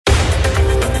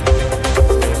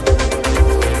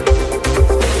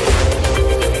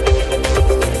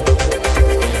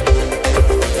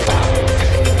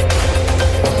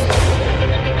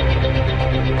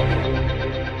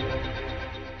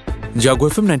জাগো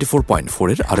FM 94.4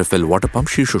 এর RFL water pump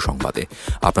শীর্ষ সংবাদে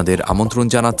আপনাদের আমন্ত্রণ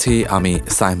জানাচ্ছি আমি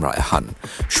সাইম রায়হান।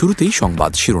 শুরুতেই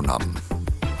সংবাদ শিরোনাম।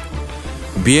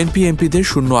 বিএনপি এমপিদের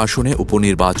শূন্য আসনে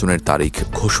উপনির্বাচনের তারিখ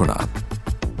ঘোষণা।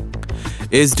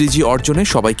 এসডিজি অর্জনে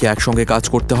সবাইকে একসঙ্গে কাজ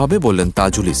করতে হবে বললেন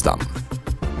তাজুল ইসলাম।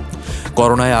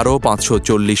 করোনায় আরও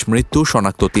 540 মৃত্যু,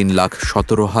 শনাক্ত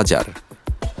 3,17,000।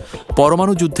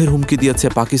 পরমাণু যুদ্ধের হুমকি দিয়েছে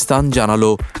পাকিস্তান, জানালো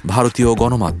ভারতীয়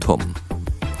গণমাধ্যম।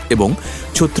 এবং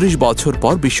 36 বছর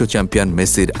পর বিশ্ব চ্যাম্পিয়ন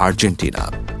মেসির আর্জেন্টিনা।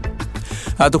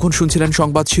 এতক্ষণ শুনছিলেন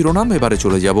সংবাদ শিরোনাম, এবারে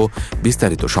চলে যাব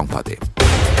বিস্তারিত সংবাদে।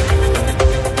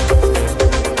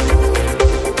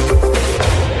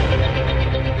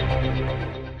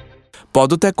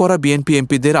 পদত্যাগ করা বিএনপি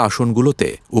এমপিদের আসনগুলোতে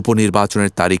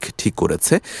উপনির্বাচনের তারিখ ঠিক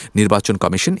করেছে নির্বাচন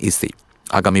কমিশন ইসি।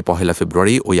 আগামী 1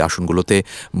 ফেব্রুয়ারি ওই আসনগুলোতে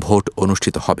ভোট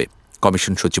অনুষ্ঠিত হবে।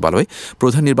 কমিশন সচিবালয়ে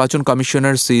প্রধান নির্বাচন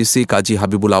কমিশনার সিইসি কাজী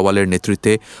হাবিবুল আওয়ালের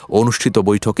নেতৃত্বে অনুষ্ঠিত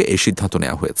বৈঠকে এই সিদ্ধান্ত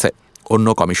নেওয়া হয়েছে। অন্য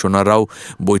কমিশনাররাও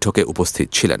বৈঠকে উপস্থিত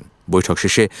ছিলেন। বৈঠক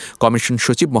শেষে কমিশন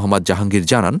সচিব মোহাম্মদ জাহাঙ্গীর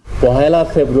জানান, 1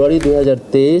 ফেব্রুয়ারি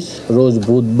 2023 রোজ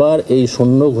বুধবার এই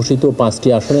শূন্য ঘোষিত 5টি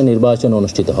আসনে নির্বাচন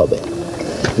অনুষ্ঠিত হবে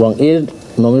এবং এর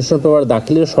নমিনেশন পেপার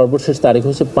দাখিলের সর্বশেষ তারিখ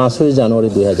হচ্ছে 5 জানুয়ারি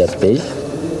 2023।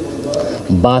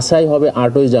 বাছাই হবে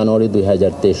 8 জানুয়ারি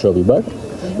 2023 রবিবার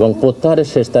এবং প্রত্যাহারের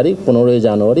শেষ তারিখ 15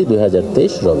 জানুয়ারি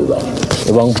 2023 রবিবার।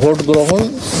 এবং ভোট গ্রহণ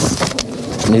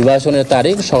নির্বাচনের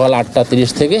তারিখ সকাল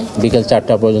 8:30 থেকে বিকেল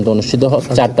 4টা পর্যন্ত অনুষ্ঠিত হবে,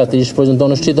 4:30 পর্যন্ত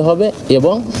অনুষ্ঠিত হবে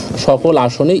এবং সকল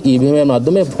আসনে ইভিএমের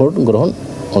মাধ্যমে ভোট গ্রহণ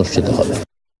অনুষ্ঠিত হবে।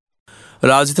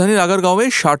 রাজধানীর আগারগাঁওয়ে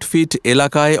 60 ফিট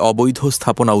এলাকায় অবৈধ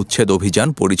স্থাপনা উচ্ছেদ অভিযান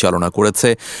পরিচালনা করেছে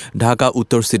ঢাকা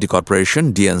উত্তর সিটি কর্পোরেশন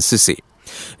ডিএনসিসি।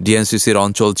 ডিএনসিসির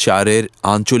অঞ্চল 4-এর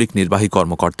আঞ্চলিক নির্বাহী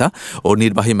কর্মকর্তা ও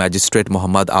নির্বাহী ম্যাজিস্ট্রেট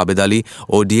মোহাম্মদ আবেদ আলী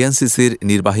ও ডিএনসিসির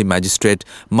নির্বাহী ম্যাজিস্ট্রেট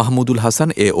মাহমুদুল হাসান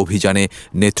এ অভিযানে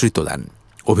নেতৃত্ব দেন।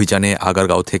 অভিযানে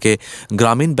আগারগাঁও থেকে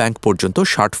গ্রামীণ ব্যাংক পর্যন্ত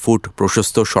 60 ফুট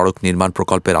প্রশস্ত সড়ক নির্মাণ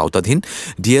প্রকল্পের আওতাধীন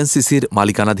ডিএনসিসির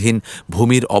মালিকানাধীন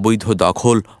ভূমির অবৈধ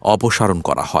দখল অপসারণ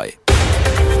করা হয়।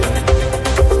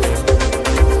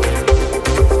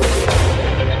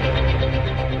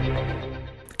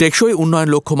 টেকসই উন্নয়ন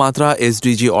লক্ষ্যমাত্রা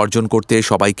এসডিজি অর্জন করতে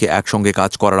সবাইকে একসঙ্গে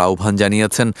কাজ করার আহ্বান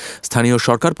জানিয়েছেন স্থানীয়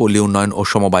সরকার, পল্লী উন্নয়ন ও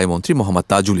সমবায় মন্ত্রী মোহাম্মদ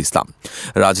তাজুল ইসলাম।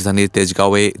 রাজধানীর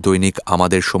তেজগাঁওয়ে দৈনিক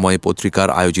আমাদের সময় পত্রিকার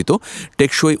আয়োজিত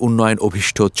টেকসই উন্নয়ন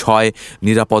অভিষ্ট 6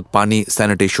 নিরাপদ পানি,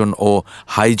 স্যানিটেশন ও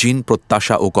হাইজিন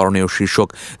প্রত্যাশা ও করণীয় শীর্ষক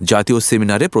জাতীয়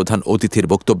সেমিনারে প্রধান অতিথির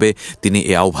বক্তব্যে তিনি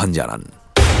এ আহ্বান জানান।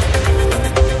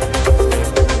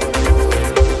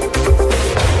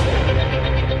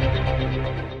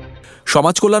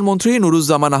 সমাজকল্যাণ মন্ত্রী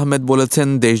নুরুজ্জামান আহমেদ বলেছেন,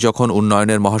 দেশ যখন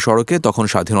উন্নয়নের মহাসড়কে তখন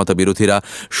স্বাধীনতা বিরোধীরা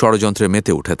ষড়যন্ত্রে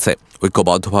মেতে উঠেছে।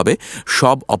 ঐক্যবদ্ধভাবে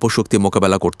সব অপশক্তি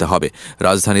মোকাবেলা করতে হবে।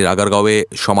 রাজধানীর আগারগাঁওয়ে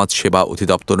সমাজসেবা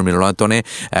অধিদপ্তর মিলনায়তনে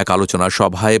এক আলোচনা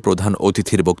সভায় প্রধান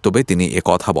অতিথির বক্তব্যে তিনি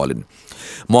কথা বলেন।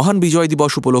 মহান বিজয়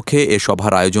দিবস উপলক্ষে এ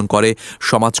সভার আয়োজন করে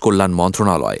সমাজকল্যাণ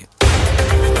মন্ত্রণালয়।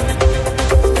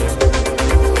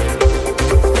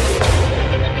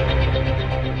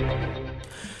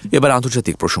 এবার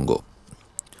আন্তর্জাতিক প্রসঙ্গ।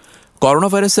 করোনা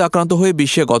ভাইরাসে আক্রান্ত হয়ে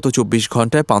বিশ্বে গত 24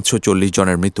 ঘণ্টায় 540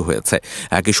 জনের মৃত্যু হয়েছে।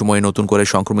 একই সময়ে নতুন করে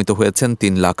সংক্রমিত হয়েছেন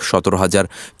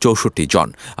 3,17,064 জন,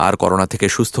 আর করোনা থেকে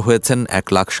সুস্থ হয়েছেন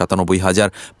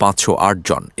 1,97,508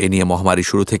 জন। এ নিয়ে মহামারী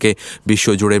শুরু থেকে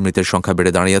বিশ্বজুড়ে মৃতের সংখ্যা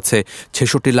বেড়ে দাঁড়িয়েছে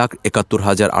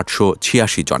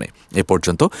 66,71,886 জনে। এ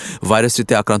পর্যন্ত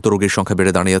ভাইরাসটিতে আক্রান্ত রোগীর সংখ্যা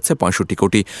বেড়ে দাঁড়িয়েছে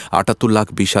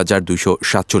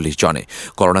 65,78,20,247 জনে।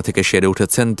 করোনা থেকে সেরে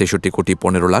উঠেছেন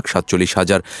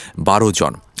 63,15,47,012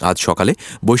 জন। আজ সকালে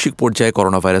বৈশ্বিক পর্যায়ে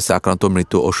করোনা ভাইরাসে আক্রান্ত,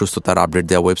 মৃত্যু ও সুস্থতার আপডেট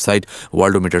দেওয়া ওয়েবসাইট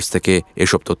ওয়ার্ল্ডোমিটার্স থেকে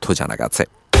এসব তথ্য জানা গেছে।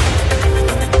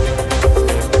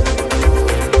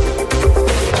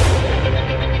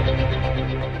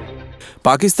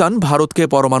 পাকিস্তান ভারতকে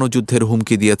পরমাণু যুদ্ধের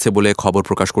হুমকি দিয়েছে বলে খবর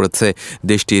প্রকাশ করেছে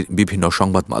দেশটির বিভিন্ন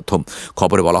সংবাদ মাধ্যম।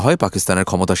 খবরে বলা হয়, পাকিস্তানের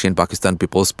ক্ষমতাসীন পাকিস্তান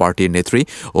পিপলস পার্টির নেত্রী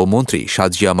ও মন্ত্রী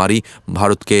সাজিয়া মারি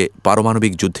ভারতকে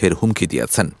পারমাণবিক যুদ্ধের হুমকি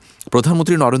দিয়েছেন।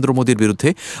 প্রধানমন্ত্রী নরেন্দ্র মোদীর বিরুদ্ধে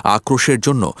আক্রোশের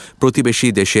জন্য প্রতিবেশী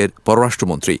দেশের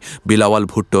পররাষ্ট্রমন্ত্রী বিলাওয়াল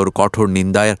ভুট্টোর কঠোর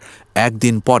নিন্দার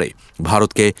একদিন পরে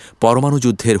ভারতকে পরমাণু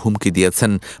যুদ্ধের হুমকি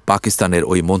দিয়েছেন পাকিস্তানের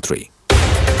ওই মন্ত্রী।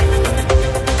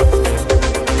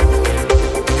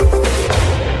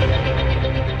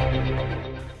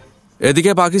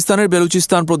 এদিকে পাকিস্তানের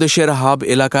বেলুচিস্তান প্রদেশের হাব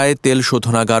এলাকায় তেল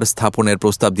শোধনাগার স্থাপনের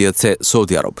প্রস্তাব দিয়েছে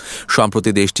সৌদি আরব।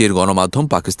 সম্প্রতি দেশটির গণমাধ্যম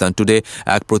পাকিস্তান টুডে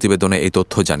এক প্রতিবেদনে এই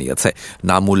তথ্য জানিয়েছে।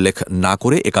 নাম উল্লেখ না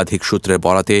করে একাধিক সূত্রের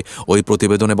বরাতে ওই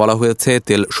প্রতিবেদনে বলা হয়েছে,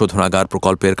 তেল শোধনাগার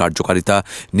প্রকল্পের কার্যকারিতা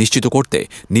নিশ্চিত করতে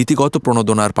নীতিগত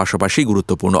প্রণোদনার পাশাপাশি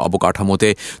গুরুত্বপূর্ণ অবকাঠামোতে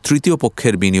তৃতীয়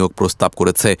পক্ষের বিনিয়োগ প্রস্তাব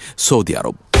করেছে সৌদি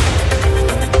আরব।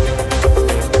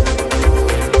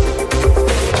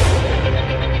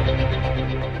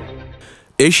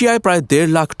 এশিয়ায় প্রায় 1.5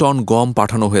 লাখ টন গম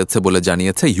পাঠানো হয়েছে বলে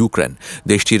জানিয়েছে ইউক্রেন।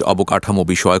 দেশটির অবকাঠামো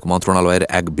বিষয়ক মন্ত্রণালয়ের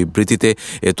এক বিবৃতিতে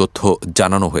এ তথ্য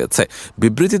জানানো হয়েছে।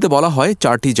 বিবৃতিতে বলা হয়,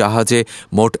 4টি জাহাজে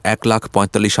মোট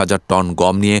 1,45,000 টন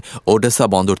গম নিয়ে ওডেসা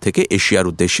বন্দর থেকে এশিয়ার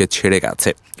উদ্দেশ্যে ছেড়ে গেছে।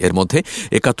 এর মধ্যে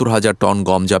 71,000 টন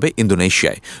গম যাবে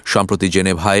ইন্দোনেশিয়ায়। সম্প্রতি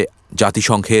জেনেভায়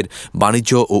জাতিসংঘের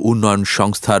বাণিজ্য ও উন্নয়ন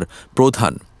সংস্থার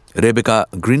প্রধান রেবেকা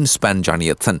গ্রিনস্প্যান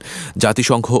জানিয়েছেন,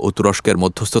 জাতিসংঘ ও তুরস্কের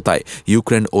মধ্যস্থতায়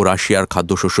ইউক্রেন ও রাশিয়ার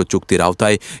খাদ্যশস্য চুক্তির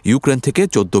আওতায় ইউক্রেন থেকে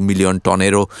 14 মিলিয়ন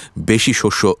টনেরও বেশি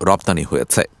শস্য রপ্তানি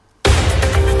হয়েছে।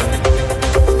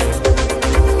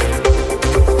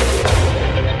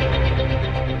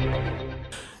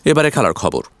 এবারে খেলার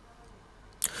খবর।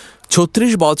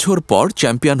 36 বছর পর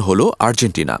চ্যাম্পিয়ন হল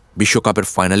আর্জেন্টিনা। বিশ্বকাপের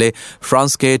ফাইনালে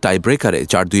ফ্রান্সকে টাইব্রেকারে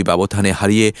 4-2 ব্যবধানে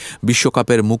হারিয়ে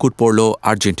বিশ্বকাপের মুকুট পড়ল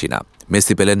আর্জেন্টিনা।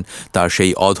 মেসি পেলেন তার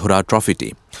সেই অধরা ট্রফিটি।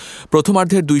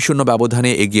 প্রথমার্ধের 2-0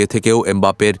 ব্যবধানে এগিয়ে থেকেও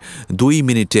এমবাপ্পের 2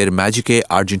 মিনিটের ম্যাজিকে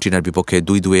আর্জেন্টিনার বিপক্ষে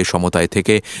 2-2 সমতায়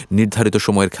থেকে নির্ধারিত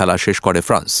সময়ের খেলা শেষ করে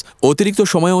ফ্রান্স। অতিরিক্ত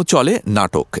সময়েও চলে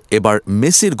নাটক। এবার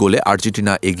মেসির গোলে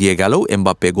আর্জেন্টিনা এগিয়ে গেলেও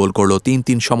এমবাপ্পে গোল করল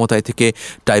 3-3 সমতায় থেকে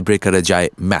টাইব্রেকারে যায়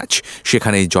ম্যাচ।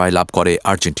 সেখানেই জয়লাভ করে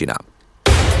আর্জেন্টিনা।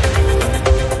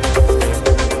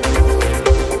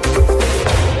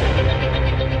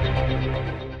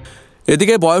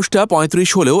 এদিকে বয়সটা 35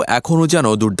 হলেও এখনও যেন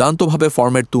দুর্দান্তভাবে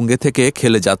ফর্মের তুঙ্গে থেকে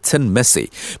খেলে যাচ্ছেন মেসি।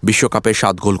 বিশ্বকাপে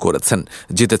 7 গোল করেছেন,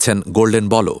 জিতেছেন গোল্ডেন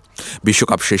বলও।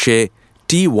 বিশ্বকাপ শেষে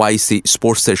TYC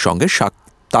স্পোর্টসের সঙ্গে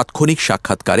তাৎক্ষণিক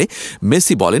সাক্ষাৎকারে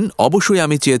মেসি বলেন, অবশ্যই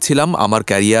আমি চেয়েছিলাম আমার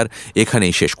ক্যারিয়ার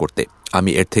এখানেই শেষ করতে।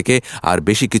 আমি এর থেকে আর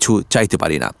বেশি কিছু চাইতে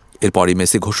পারি না। এরপরই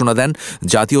মেসি ঘোষণা দেন,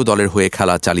 জাতীয় দলের হয়ে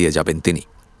খেলা চালিয়ে যাবেন তিনি।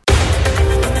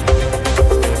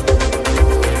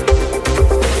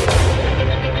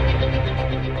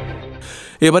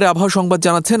 এবারে আবহাওয়া সংবাদ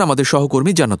জানাচ্ছেন আমাদের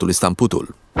সহকর্মী জান্নাতুল ইসলাম পুতুল।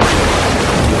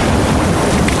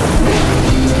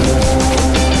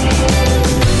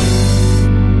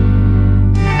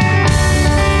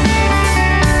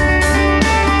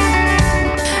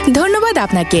 ধন্যবাদ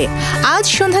আপনাকে। আজ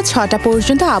সন্ধ্যা 6টা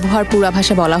পর্যন্ত আবহাওয়ার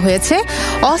পূর্বাভাসে বলা হয়েছে,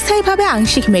 অস্থায়ীভাবে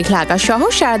আংশিক মেঘলা আকাশ সহ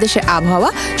সারা দেশে আবহাওয়া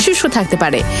শুষ্ক থাকতে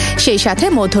পারে। সেই সাথে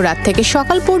মধ্যরাত থেকে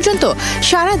সকাল পর্যন্ত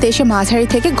সারা দেশে মাঝারি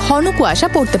থেকে ঘন কুয়াশা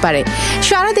পড়তে পারে।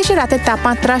 সারা দেশে রাতের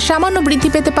তাপমাত্রা সামান্য বৃদ্ধি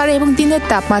পেতে পারে এবং দিনের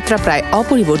তাপমাত্রা প্রায়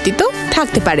অপরিবর্তিত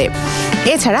থাকতে পারে।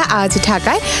 এছাড়া আজ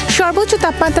ঢাকায় সর্বোচ্চ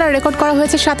তাপমাত্রা রেকর্ড করা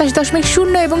হয়েছে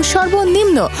 27.0 এবং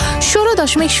সর্বনিম্ন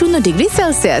 16.0 ডিগ্রি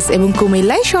সেলসিয়াস, এবং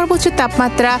কুমিল্লায় সর্বোচ্চ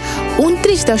তাপমাত্রা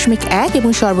 29.1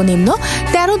 এবং সর্বনিম্ন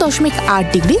 13.8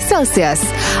 ডিগ্রি সেলসিয়াস।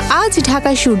 আজ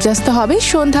ঢাকায় সূর্যাস্ত হবে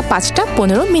সন্ধ্যা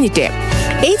 5:15।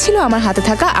 এই ছিল আমার হাতে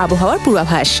থাকা আবহাওয়ার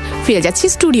পূর্বাভাস। ফিরে যাচ্ছি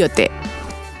স্টুডিওতে।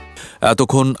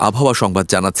 এতক্ষণ আবহাওয়া সংবাদ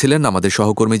জানাচ্ছিলেন আমাদের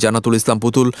সহকর্মী জান্নাতুল ইসলাম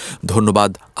পুতুল।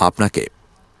 ধন্যবাদ আপনাকে।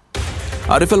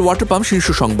 আরএফএল ওয়াটার পাম্প শীর্ষ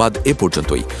সংবাদ এ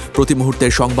পর্যন্তই। প্রতি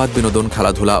মুহূর্তের সংবাদ, বিনোদন,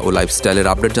 খেলাধুলা ও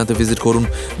লাইফস্টাইলের আপডেট জানতে ভিজিট করুন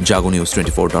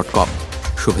jagonews24.com।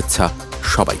 শুভেচ্ছা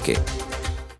সবাইকে।